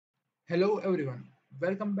Hello everyone,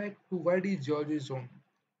 welcome back to YD Geology Zone.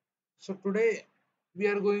 So today we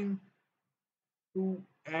are going to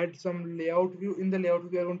add some layout view. In the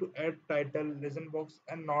layout we are going to add title, legend box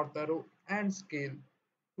and north arrow and scale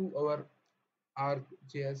to our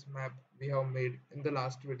arcgis map we have made in the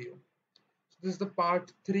last video. So this is the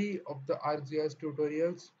part 3 of the arcgis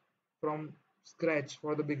tutorials from scratch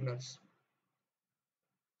for the beginners.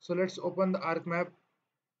 So let's open the ArcMap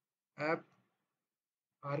app,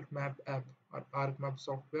 ArcMap app or ArcMap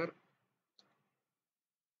software.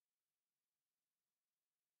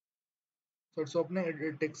 So it's opening.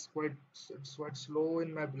 It takes it's quite slow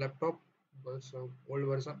in my laptop because it's old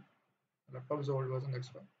version. Laptop is old version.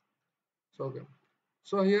 That's why. So okay.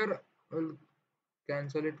 So here we'll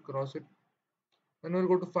cancel it, cross it. Then we'll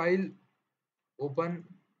go to File, Open.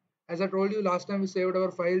 As I told you last time, we saved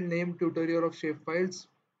our file name tutorial of shape files.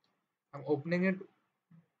 I'm opening it,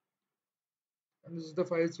 and this is the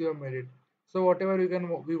files we have made it. So whatever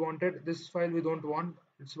we wanted, this file we don't want.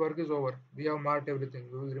 Its work is over. We have marked everything.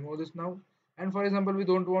 We will remove this now. And for example, we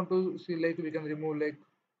don't want to see like we can remove like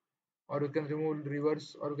or you can remove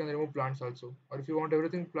rivers or you can remove plants also, or if you want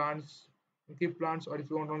everything plants you keep plants, or if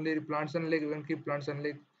you want only plants and lake you can keep plants and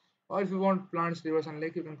lake, or if you want plants rivers and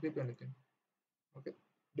lake you can keep anything. Okay,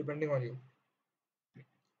 depending on you.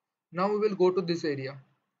 Now we will go to this area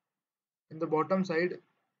in the bottom side.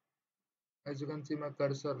 As you can see my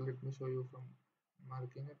cursor, let me show you from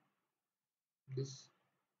marking it, this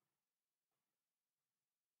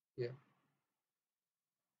here.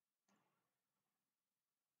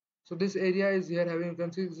 So this area is here having, you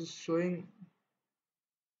can see this is showing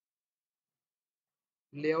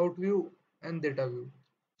layout view and data view.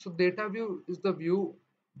 So data view is the view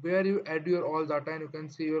where you add your all data and you can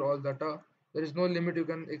see your all data. There is no limit, you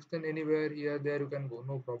can extend anywhere, here there you can go,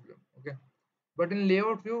 no problem. Okay, but in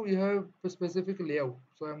layout view you have a specific layout.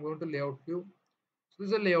 So I'm going to layout view. So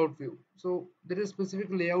this is a layout view. So there is specific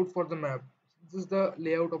layout for the map. This is the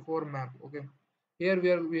layout of our map. Okay, here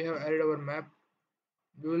we have added our map.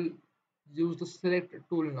 We will use the select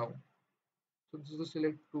tool now. So this is the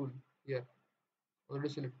select tool here, already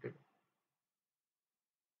selected.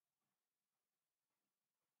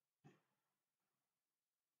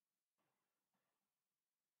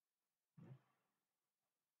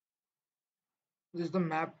 This is the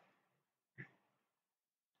map.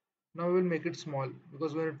 Now we will make it small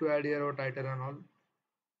because we need to add here our title and all.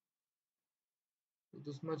 So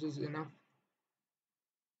this much is enough,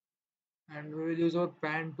 and we will use our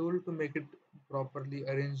pan tool to make it properly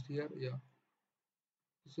arranged here. Yeah,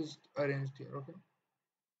 this is arranged here. Okay,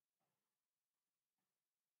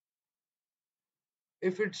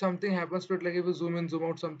 if it something happens to it, like if you zoom in zoom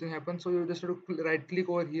out something happens, so you just have to right click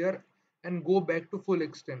over here and go back to full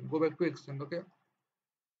extent, go back to extent. Okay,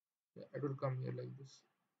 yeah, it will come here like this,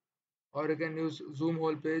 or you can use zoom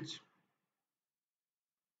whole page.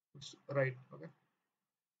 It's right. Okay,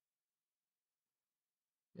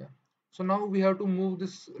 yeah. So now we have to move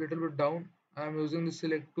this a little bit down. I am using the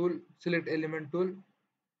select tool, select element tool,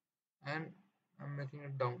 and I'm making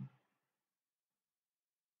it down.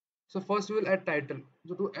 So first we will add title.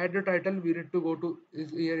 So to add the title, we need to go to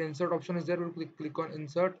here insert option is there. We'll click on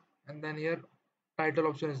insert, and then here title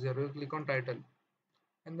option is there. We'll click on title,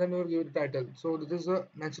 and then we'll give it title. So this is a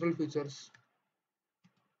natural features.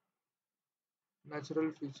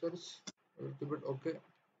 Natural features. A little bit okay.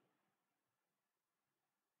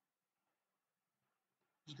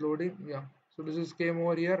 It's loading. Yeah. So this is came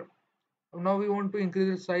over here. Now we want to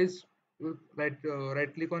increase the size. We'll right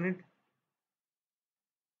click on it.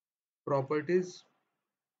 Properties.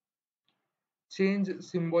 Change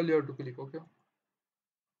symbol. You have to click. Okay.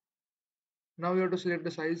 Now you have to select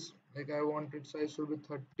the size. Like I want it size should be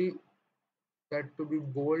 30. That to be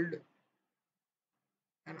bold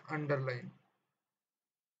and underline.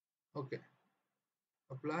 Okay,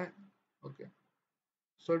 apply. Okay,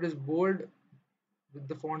 so it is bold with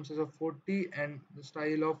the font size of 40 and the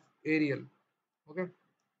style of Arial. Okay,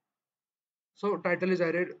 so title is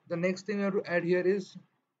added. The next thing we have to add here is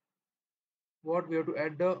what we have to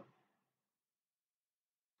add, the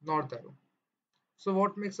north arrow. So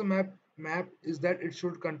what makes a map is that it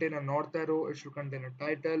should contain a north arrow, it should contain a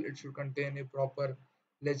title, it should contain a proper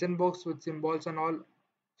legend box with symbols and all.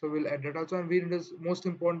 So we'll add that also, and we need this most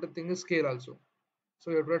important thing is scale also.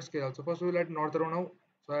 So we have to add scale also. First we will add north arrow now.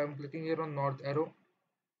 So I am clicking here on north arrow.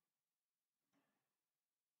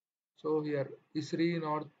 So here Isri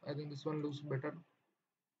North, I think this one looks better.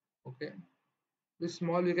 Okay, this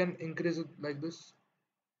small you can increase it like this.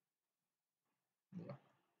 Yeah.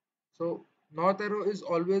 So north arrow is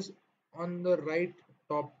always on the right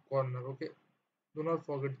top corner. Okay, do not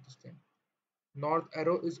forget this thing. North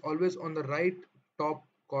arrow is always on the right top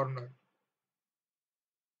corner.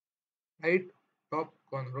 Right top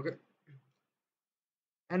corner. Okay.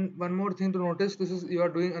 And one more thing to notice, this is you are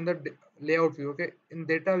doing under layout view. Okay. In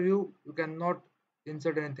data view, you cannot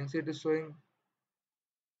insert anything. See, it is showing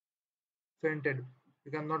fainted.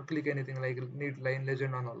 You cannot click anything like neat line,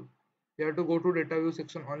 legend, and all. You have to go to data view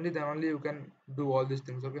section only, then only you can do all these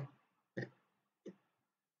things. Okay.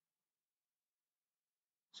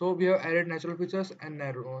 So we have added natural features and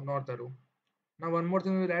narrow north arrow. Now one more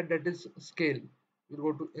thing we will add, that is scale.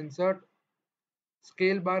 We'll go to insert,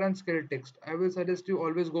 scale bar and scale text. I will suggest you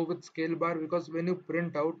always go with scale bar, because when you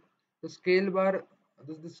print out the scale bar,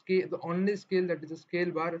 this is the scale, the only scale that is a scale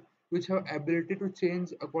bar which have ability to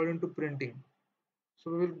change according to printing. So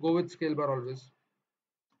we will go with scale bar always.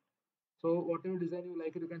 So whatever design you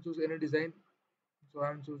like it, you can choose any design. So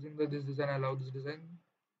I'm choosing this design, allow this design.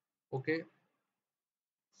 Okay,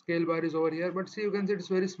 scale bar is over here, but see, you can see it's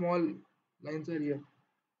very small lines are here.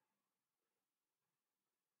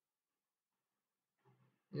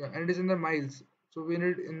 Yeah, and it is in the miles. So we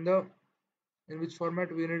need in the, in which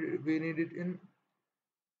format we need it in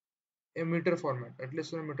a meter format, at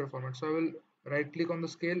least in a meter format. So I will right click on the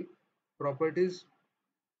scale, properties,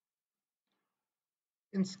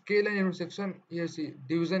 in scale and unit section. Here see,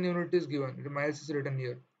 division unit is given, the miles is written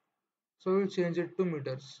here. So we'll change it to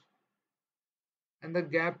meters, and the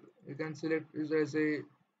gap you can select is as a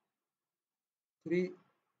 3.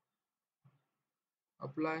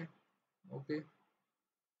 Apply. Okay.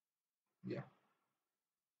 Yeah,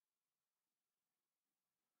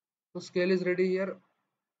 so scale is ready here,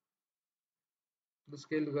 the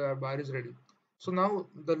scale bar is ready. So now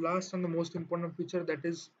the last and the most important feature, that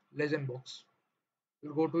is legend box.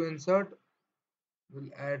 We'll go to insert,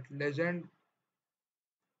 we'll add legend.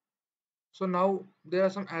 So now there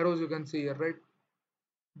are some arrows you can see here, right?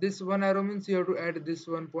 This one arrow means you have to add this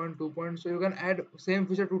 1.2 point. So you can add same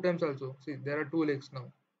feature 2 times also. See, there are 2 legs now.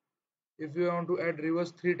 If you want to add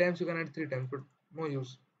reverse 3 times, you can add 3 times, but no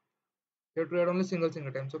use. You have to add only single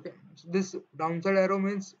times. Okay. So this downside arrow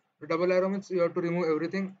means, double arrow means you have to remove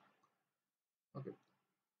everything. Okay.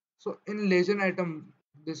 So in legend item,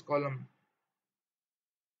 this column,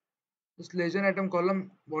 this legend item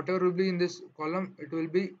column, whatever will be in this column, it will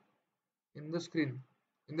be in the screen,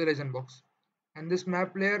 in the legend box. And this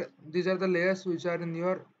map layer, these are the layers which are in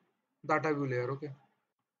your data view layer. Okay.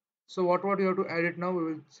 So what you have to add it now, we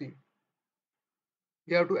will see.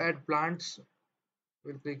 You have to add plants,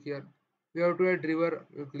 we'll click here. We have to add river,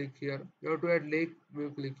 we'll click here. We have to add lake, we'll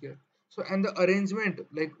click here. So and the arrangement,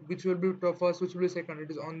 like which will be top first, which will be second, it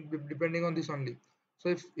is on depending on this only.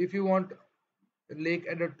 So if you want lake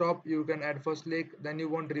at the top, you can add first lake, then you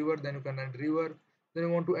want river, then you can add river, then you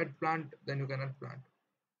want to add plant, then you can add plant.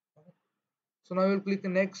 So now we'll click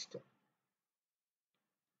next.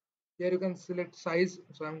 Here you can select size,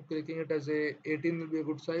 so I'm clicking it as a 18 will be a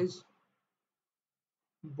good size.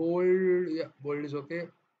 Bold, yeah, bold is okay.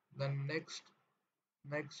 Then next,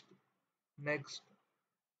 next, next,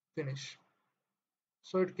 finish.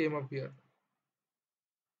 So it came up here.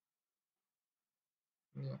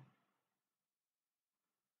 Yeah.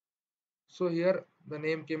 So here the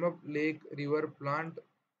name came up, lake, river, plant.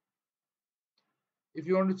 If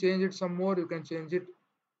you want to change it some more, you can change it,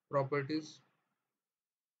 properties.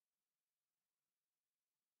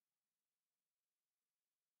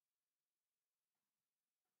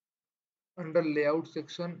 Under layout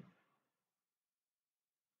section,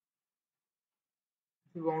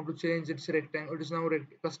 if you want to change its rectangle, it is now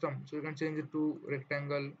custom, so you can change it to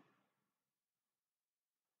rectangle.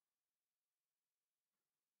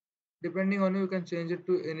 Depending on you can change it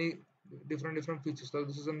to any different features. So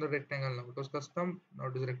this is in the rectangle now, it was custom, now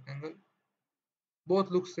it is rectangle. Both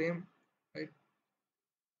look same, right?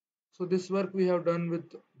 So this work we have done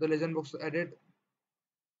with the legend box added.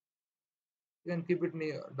 You can keep it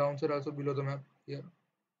near downside also below the map here.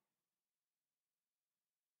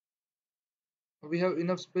 We have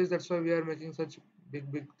enough space, that's why we are making such big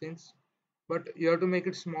things, but you have to make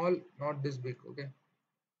it small, not this big. Okay.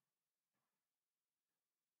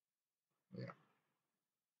 Yeah,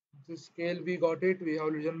 this scale we got it. We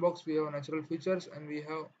have legend box, we have natural features, and we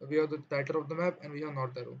have the title of the map, and we have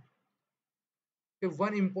north arrow. Okay,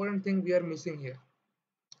 one important thing we are missing here,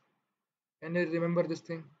 and you remember this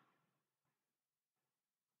thing,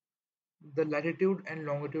 the latitude and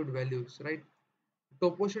longitude values, right?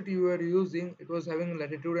 Topo sheet you were using, it was having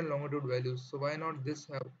latitude and longitude values, so why not this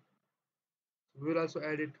have? We will also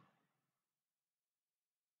add it.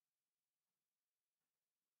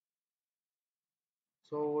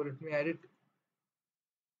 So let me add it.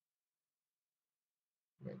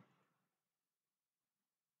 Right.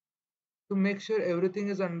 To make sure everything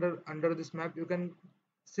is under this map, you can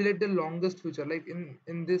select the longest feature. Like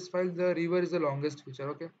in this file, the river is the longest feature.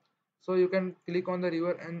 Okay, so you can click on the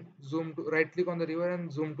river and zoom to right click on the river and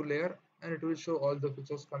zoom to layer, and it will show all the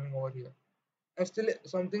features coming over here. And still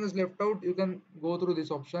something is left out, you can go through this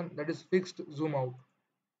option, that is fixed zoom out.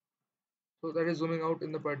 So that is zooming out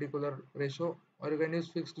in the particular ratio, or you can use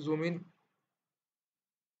fixed zoom in.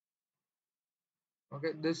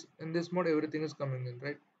 Okay, this in this mode everything is coming in,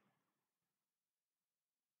 right?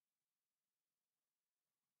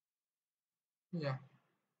 Yeah.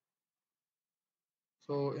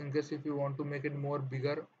 So in case if you want to make it more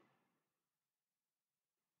bigger,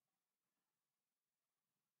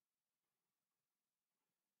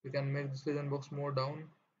 you can make this legend box more down,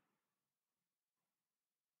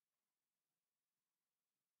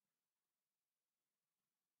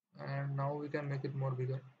 and now we can make it more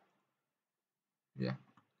bigger. Yeah,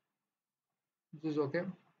 this is okay.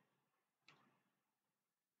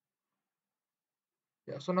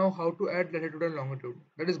 Yeah, so now how to add latitude and longitude,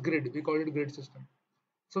 that is grid, we call it grid system.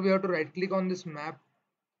 So we have to right click on this map.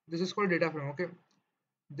 This is called data frame. Okay,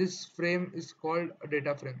 this frame is called a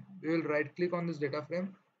data frame. We will right click on this data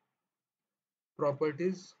frame,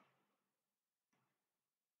 properties,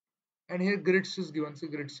 and here grids is given. See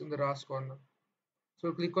grids in the last corner.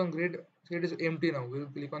 So click on grid. See it is empty now. We will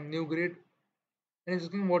click on new grid, and it's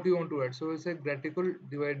asking what you want to add. So we'll say gratical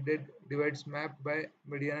divides map by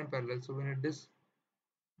median and parallel. So we need this.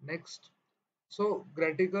 Next. So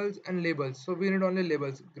graticals and labels. So we need only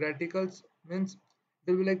labels. Graticals means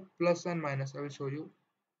it will be like plus and minus. I will show you.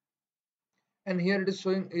 And here it is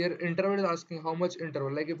showing, here interval is asking how much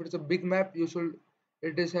interval. Like if it's a big map, you should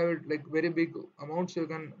it is have it like very big amounts. So you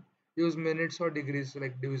can use minutes or degrees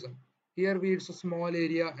like division. Here we it's a small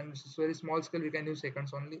area and it's very small scale. We can use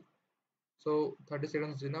seconds only. So 30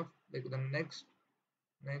 seconds is enough. Like the next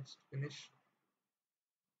finish.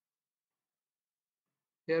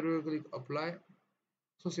 Here we will click apply.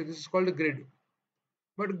 So see this is called a grid.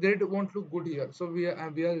 But grid won't look good here. So we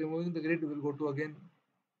are removing the grid. We will go to again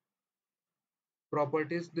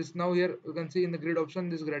properties. This now here you can see in the grid option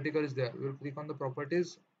this gratical is there. We will click on the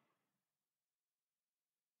properties.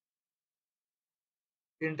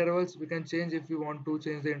 Intervals we can change if you want to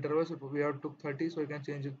change the intervals. If we have took 30, so you can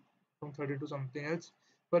change it from 30 to something else.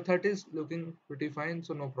 But 30 is looking pretty fine,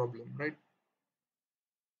 so no problem, right?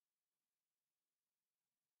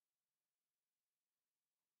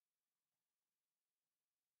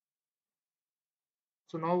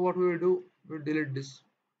 So now what we will do, we'll delete this.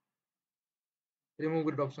 Remove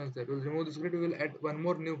grid options there. We'll remove this grid. We will add one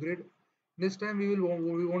more new grid. This time we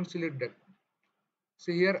won't select that.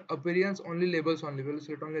 See here appearance only labels only. We'll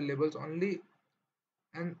select only labels only,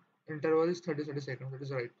 and interval is 30 seconds. That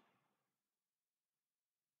is right.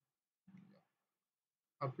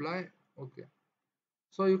 Apply. Okay.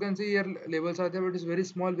 So you can see here labels are there, but it's very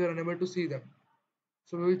small. We are unable to see them.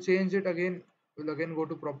 So we will change it again. We'll again go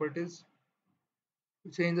to properties,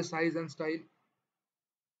 change the size and style.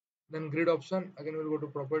 Then grid option. Again we'll go to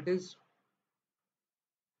properties,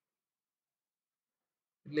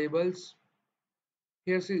 labels.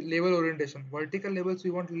 Here see label orientation. Vertical labels we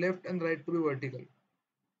want left and right to be vertical.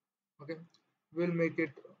 Okay. We'll make it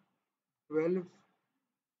 12.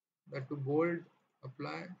 That to bold.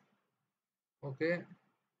 Apply. Okay.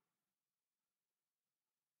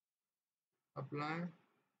 Apply.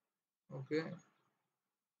 Okay.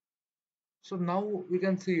 So now we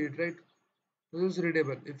can see it, right? This is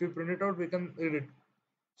readable. If we print it out, we can read it.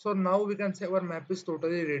 So now we can say our map is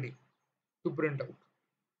totally ready to print out.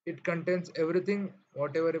 It contains everything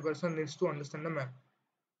whatever a person needs to understand the map.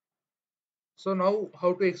 So now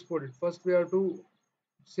how to export it? First we have to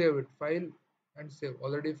save it, file and save.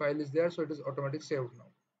 Already file is there, so it is automatic saved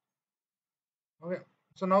now. Okay.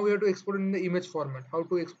 So now we have to export it in the image format. How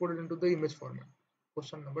to export it into the image format?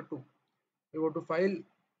 Question number 2. We go to file.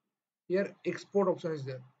 Here export option is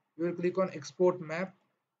there. We will click on export map.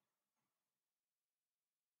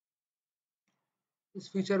 This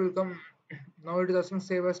feature will come. Now it is asking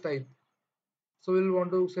save as type. So we'll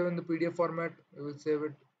want to save in the PDF format. We will save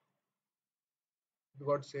it. It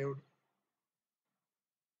got saved.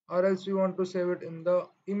 Or else we want to save it in the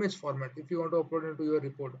image format if you want to upload it into your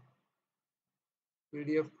report.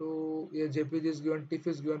 PDF to, yeah, JPG is given, TIFF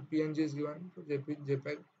is given, PNG is given, so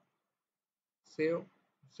JPEG, save,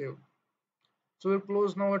 save. So we'll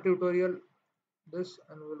close now a tutorial this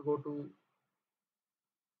and we'll go to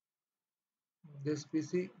this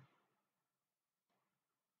PC.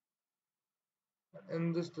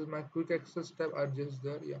 And this is my quick access tab arcgis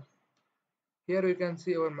there. Yeah, here we can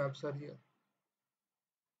see our maps are here.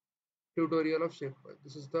 Tutorial of shapefile.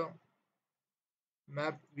 This is the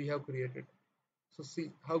map we have created. So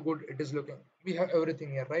see how good it is looking. We have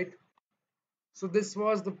everything here, right? So this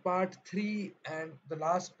was the part 3 and the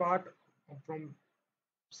last part from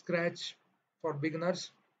scratch for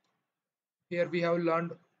beginners. Here we have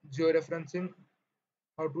learned georeferencing,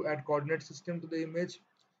 how to add coordinate system to the image,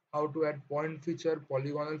 how to add point feature,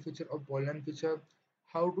 polygonal feature or polyline feature,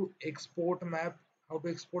 how to export map, how to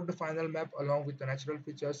export the final map along with the natural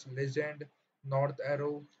features, legend, north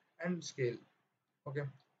arrow and scale. Okay,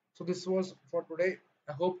 so this was for today.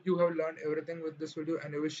 I hope you have learned everything with this video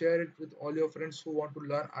and you will share it with all your friends who want to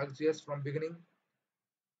learn ArcGIS from beginning.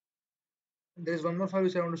 There is one more file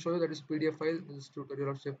which I want to show you, that is PDF file. This is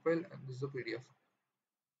tutorial of shape file and this is a PDF.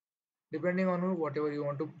 Depending on whatever you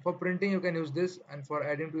want to, for printing you can use this, and for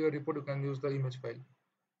adding to your report you can use the image file.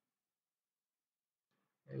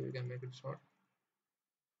 Maybe you can make it short.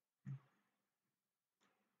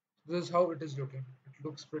 This is how it is looking. It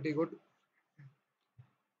looks pretty good.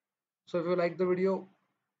 So if you like the video,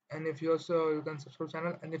 and if you also you can subscribe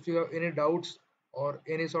channel, and if you have any doubts or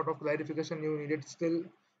any sort of clarification you needed still,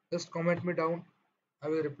 just comment me down. I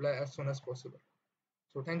will reply as soon as possible.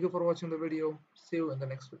 So thank you for watching the video. See you in the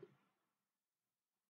next video.